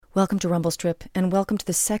Welcome to Rumble Strip, and welcome to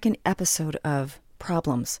the second episode of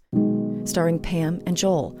Problems, starring Pam and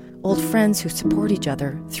Joel, old friends who support each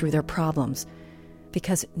other through their problems,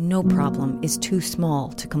 because no problem is too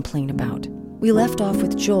small to complain about. We left off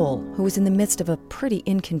with Joel, who was in the midst of a pretty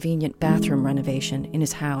inconvenient bathroom renovation in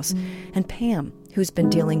his house, and Pam, who's been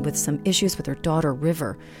dealing with some issues with her daughter,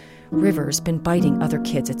 River. River's been biting other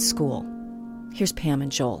kids at school. Here's Pam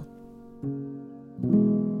and Joel.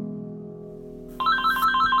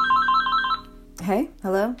 Hey,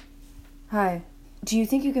 hello? Hi. Do you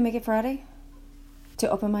think you can make it Friday? To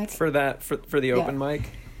open mic? For the open mic?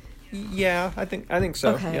 Yeah, I think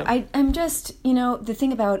so. Okay. Yeah. I'm just, the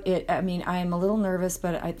thing about it, I'm a little nervous,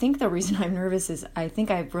 but I think the reason I'm nervous is I think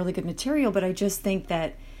I have really good material, but I just think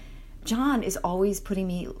that John is always putting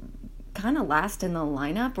me kind of last in the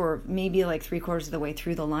lineup, or maybe like 3/4 of the way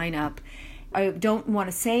through the lineup. I don't want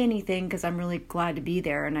to say anything because I'm really glad to be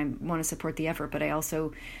there and I want to support the effort, but I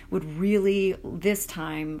also would really, this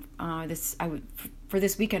time, for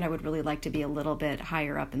this weekend, I would really like to be a little bit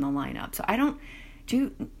higher up in the lineup. So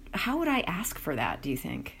how would I ask for that, do you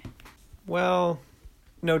think? Well,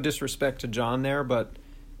 no disrespect to John there, but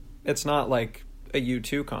it's not like a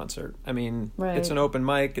U2 concert. I mean, right. It's an open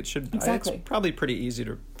mic. Exactly. It's probably pretty easy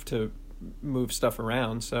to move stuff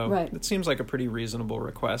around. So right. It seems like a pretty reasonable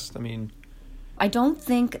request. I mean, I don't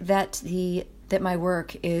think that my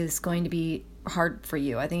work is going to be hard for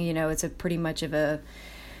you. I think, it's a pretty much of a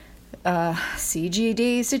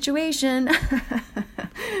CGD situation,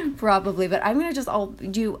 probably. But I'm gonna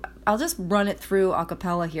I'll just run it through a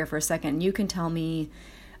cappella here for a second. You can tell me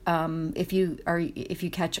if you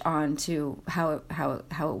catch on to how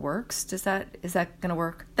it works. Is that gonna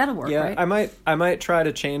work? That'll work, yeah, right? I might try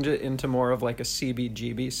to change it into more of like a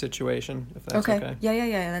CBGB situation, if that's okay.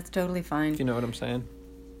 Yeah, that's totally fine. If you know what I'm saying.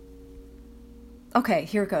 Okay,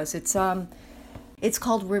 here it goes. It's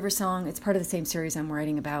called River Song. It's part of the same series I'm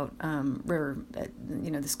writing about River,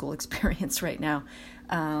 the school experience right now.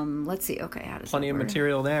 Let's see. Okay, how does plenty of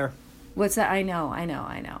material there. What's that? I know.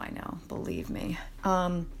 Believe me.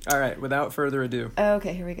 All right, without further ado.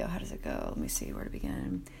 Okay, here we go. How does it go? Let me see where to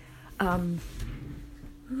begin.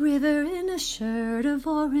 River in a shirt of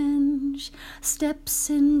orange steps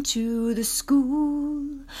into the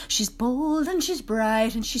school. She's bold and she's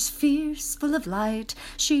bright and she's fierce, full of light.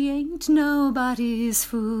 She ain't nobody's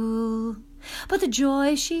fool. But the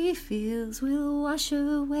joy she feels will wash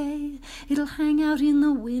away. It'll hang out in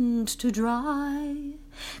the wind to dry.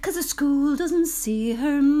 'Cause the school doesn't see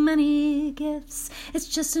her many gifts. It's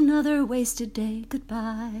just another wasted day.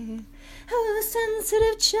 Goodbye. Oh,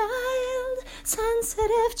 sensitive child.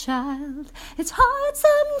 It's hard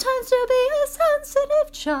sometimes to be a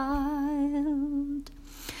sensitive child.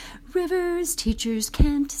 River's teachers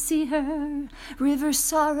can't see her. River's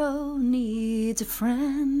sorrow needs a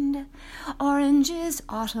friend. Orange is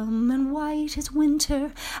autumn and white is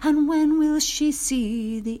winter, and when will she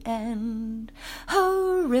see the end?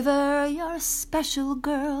 Oh, River, you're a special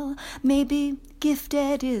girl. Maybe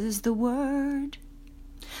gifted is the word.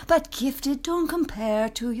 But gifted don't compare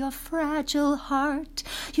to your fragile heart.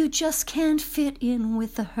 You just can't fit in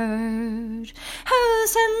with the herd. Oh,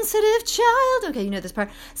 sensitive child. Okay, you know this part.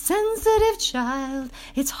 Sensitive child.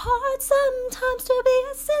 It's hard sometimes to be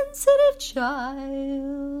a sensitive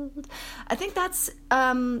child. I think that's,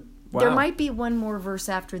 Wow. There might be one more verse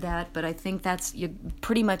after that, but I think that's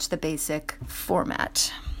pretty much the basic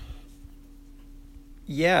format.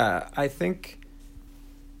 Yeah, I think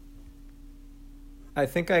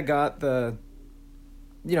I got the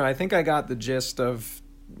gist of,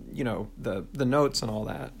 the notes and all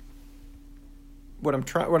that. What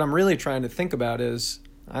I'm really trying to think about is,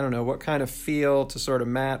 I don't know, what kind of feel to sort of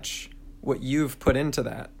match what you've put into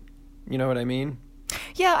that. You know what I mean?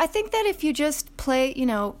 Yeah, I think that if you just play,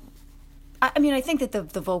 I think that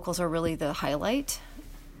the vocals are really the highlight.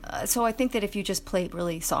 So I think that if you just play it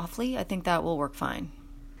really softly, I think that will work fine.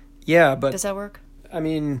 Yeah, but does that work? I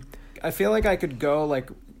mean, I feel like I could go like,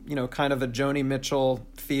 kind of a Joni Mitchell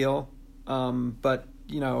feel. But,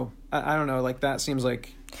 I don't know, like that seems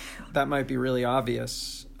like that might be really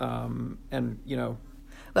obvious. Well,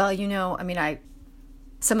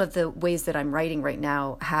 some of the ways that I'm writing right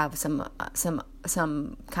now have some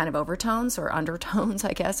kind of overtones or undertones,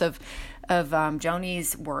 I guess, of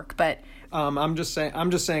Joni's work. But I'm just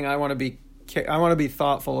saying I want to be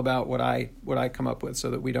thoughtful about what I come up with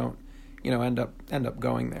so that we don't, end up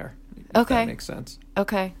going there. Okay. That makes sense.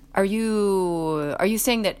 Okay. Are you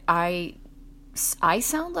saying that I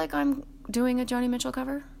sound like I'm doing a Joni Mitchell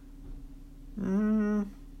cover?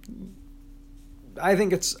 I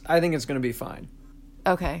think it's going to be fine.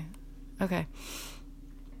 Okay.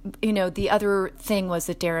 the other thing was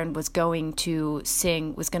that Darren was going to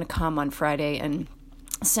come on Friday and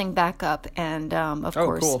sing backup. And, of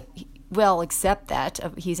course, cool. Except that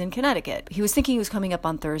he's in Connecticut. He was thinking he was coming up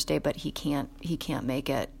on Thursday, but he can't make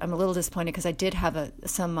it. I'm a little disappointed because I did have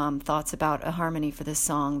some thoughts about a harmony for this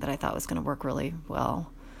song that I thought was going to work really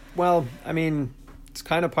well. Well, I mean, it's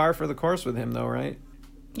kind of par for the course with him, though, right?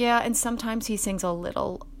 Yeah, and sometimes he sings a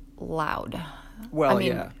little loud. Well,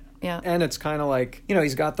 yeah. And it's kind of like,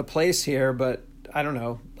 he's got the place here, but I don't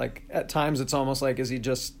know. Like, at times it's almost like, does he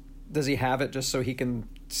have it just so he can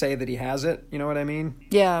say that he has it? You know what I mean?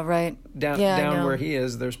 Yeah, right. Down where he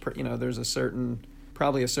is, there's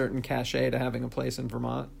probably a certain cachet to having a place in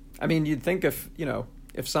Vermont. I mean, you'd think if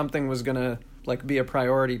something was going to, like, be a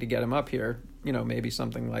priority to get him up here, maybe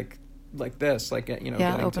something like this, like, getting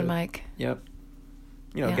open mic. Yep.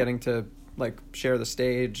 Getting to, like, share the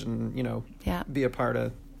stage and, be a part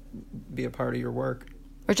of your work.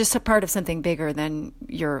 Or just a part of something bigger than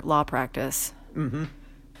your law practice. Mm-hmm.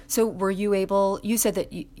 So were you able, you said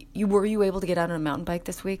that were you able to get out on a mountain bike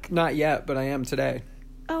this week? Not yet, but I am today.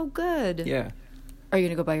 Oh, good. Yeah. Are you going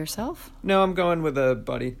to go by yourself? No, I'm going with a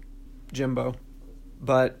buddy, Jimbo.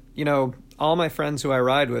 But, all my friends who I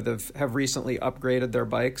ride with have recently upgraded their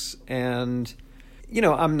bikes. And,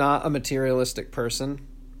 I'm not a materialistic person.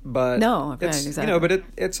 But no, it's, exactly. But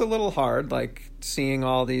it's a little hard, like, seeing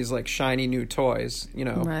all these, like, shiny new toys,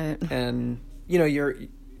 Right. And, you're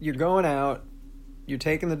going out. You're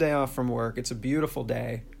taking the day off from work. It's a beautiful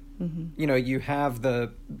day. Mm-hmm. You have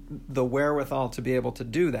the wherewithal to be able to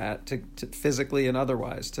do that, to physically and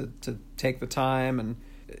otherwise, to take the time, and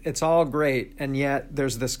it's all great. And yet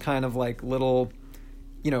there's this kind of like little,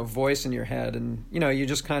 voice in your head, and you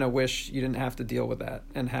just kind of wish you didn't have to deal with that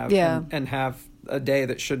and have and have a day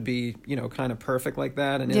that should be kind of perfect like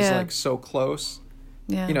that, and is like so close.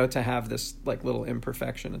 Yeah. To have this like little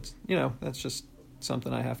imperfection. It's that's just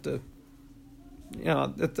something I have to.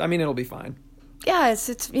 It'll be fine. Yeah,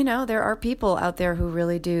 it's there are people out there who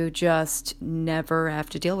really do just never have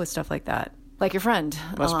to deal with stuff like that. Like your friend.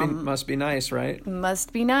 Must be nice, right?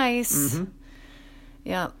 Must be nice. Mm-hmm.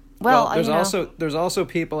 Yeah. Well, there's also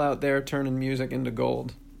people out there turning music into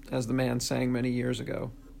gold, as the man sang many years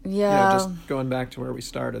ago. Yeah. Just going back to where we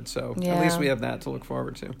started. So at least we have that to look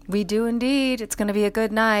forward to. We do indeed. It's going to be a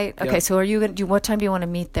good night. Okay, Yep. so what time do you want to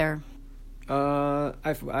meet there? I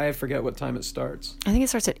forget what time it starts. I think it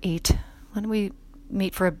starts at 8. Why don't we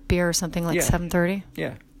meet for a beer or something like 7:30?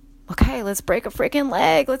 Yeah. Okay, let's break a freaking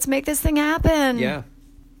leg. Let's make this thing happen. Yeah.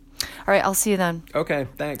 All right, I'll see you then. Okay,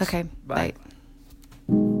 thanks. Okay, bye.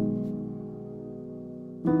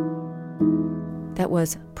 That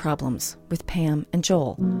was Problems with Pam and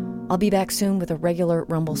Joel. I'll be back soon with a regular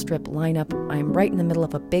Rumble Strip lineup. I'm right in the middle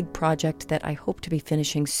of a big project that I hope to be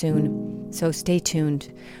finishing soon, so stay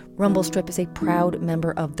tuned. Rumble Strip is a proud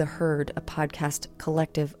member of The Herd, a podcast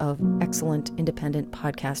collective of excellent independent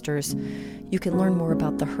podcasters. You can learn more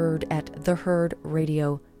about The Herd at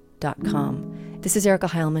theherdradio.com. This is Erica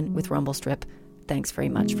Heilman with Rumble Strip. Thanks very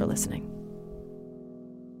much for listening.